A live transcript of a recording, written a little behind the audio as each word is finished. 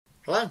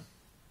Hello,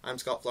 I'm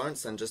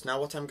Florence, and just now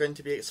what I'm going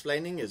to be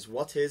explaining is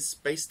what is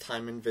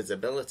space-time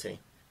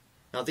invisibility.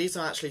 Now these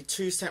are actually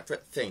two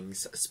separate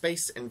things,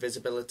 space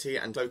invisibility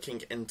and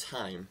cloaking in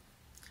time.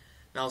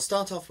 Now I'll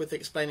start off with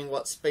explaining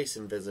what space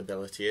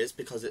invisibility is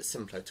because it's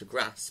simpler to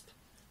grasp.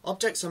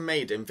 Objects are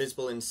made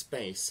invisible in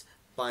space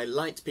by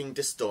light being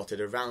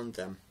distorted around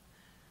them,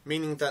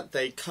 meaning that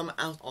they come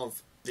out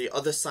of the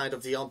other side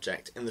of the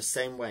object in the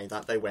same way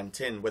that they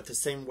went in, with the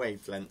same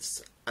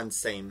wavelengths and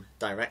same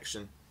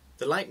direction.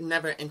 The light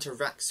never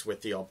interacts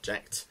with the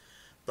object,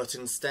 but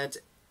instead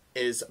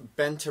is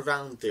bent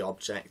around the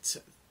object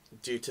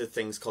due to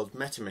things called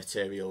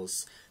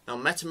metamaterials. Now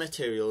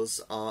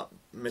metamaterials are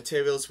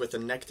materials with a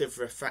negative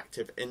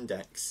refractive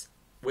index,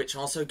 which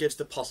also gives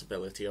the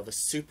possibility of a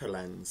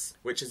superlens,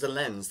 which is a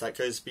lens that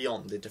goes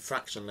beyond the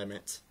diffraction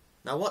limit.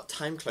 Now what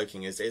time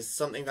cloaking is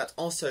something that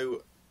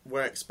also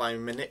works by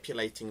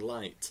manipulating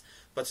light,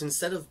 but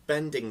instead of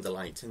bending the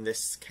light in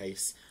this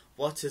case,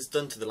 what is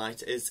done to the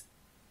light is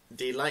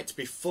the light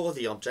before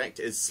the object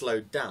is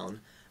slowed down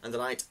and the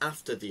light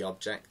after the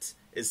object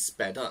is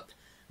sped up,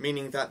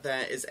 meaning that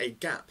there is a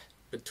gap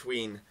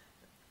between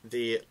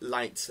the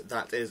light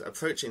that is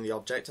approaching the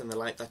object and the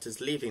light that is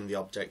leaving the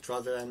object,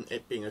 rather than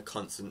it being a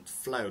constant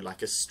flow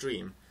like a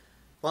stream.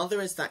 While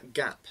there is that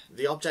gap,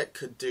 the object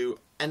could do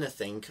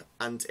anything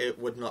and it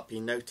would not be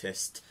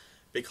noticed,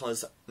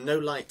 because no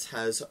light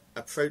has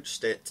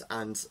approached it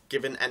and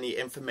given any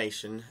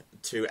information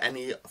to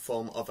any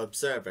form of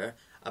observer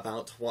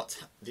about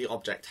what the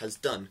object has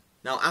done.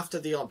 Now after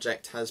the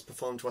object has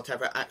performed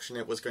whatever action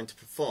it was going to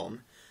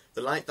perform,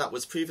 the light that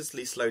was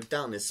previously slowed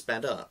down is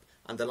sped up,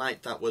 and the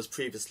light that was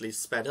previously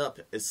sped up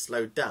is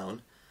slowed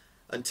down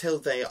until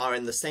they are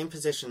in the same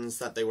positions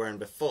that they were in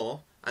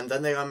before, and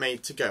then they are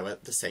made to go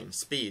at the same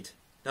speed.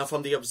 Now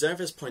from the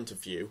observer's point of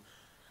view,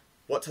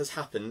 what has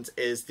happened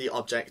is the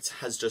object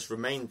has just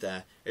remained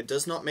there. It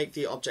does not make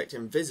the object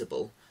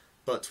invisible,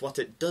 but what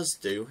it does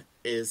do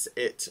is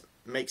it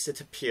makes it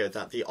appear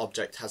that the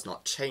object has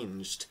not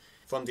changed.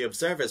 From the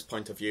observer's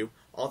point of view,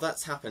 all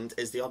that's happened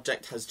is the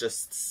object has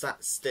just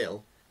sat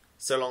still,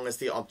 so long as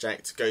the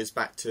object goes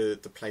back to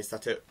the place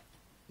that it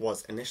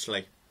was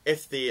initially.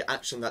 If the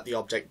action that the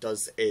object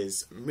does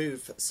is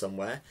move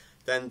somewhere,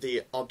 then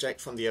the object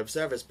from the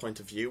observer's point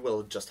of view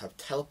will just have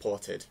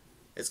teleported.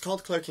 It's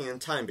called cloaking in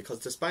time because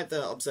despite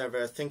the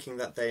observer thinking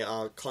that they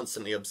are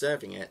constantly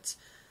observing it,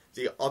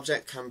 the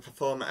object can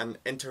perform an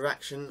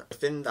interaction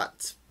within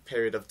that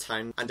period of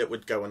time and it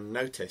would go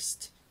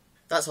unnoticed.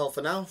 That's all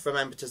for now.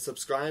 Remember to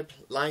subscribe,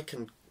 like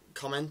and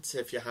comment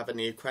if you have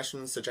any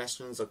questions,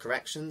 suggestions or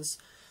corrections.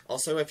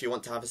 Also, if you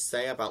want to have a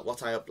say about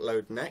what I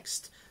upload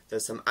next,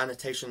 there's some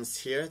annotations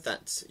here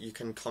that you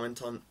can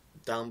comment on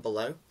down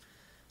below,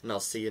 and I'll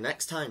see you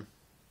next time.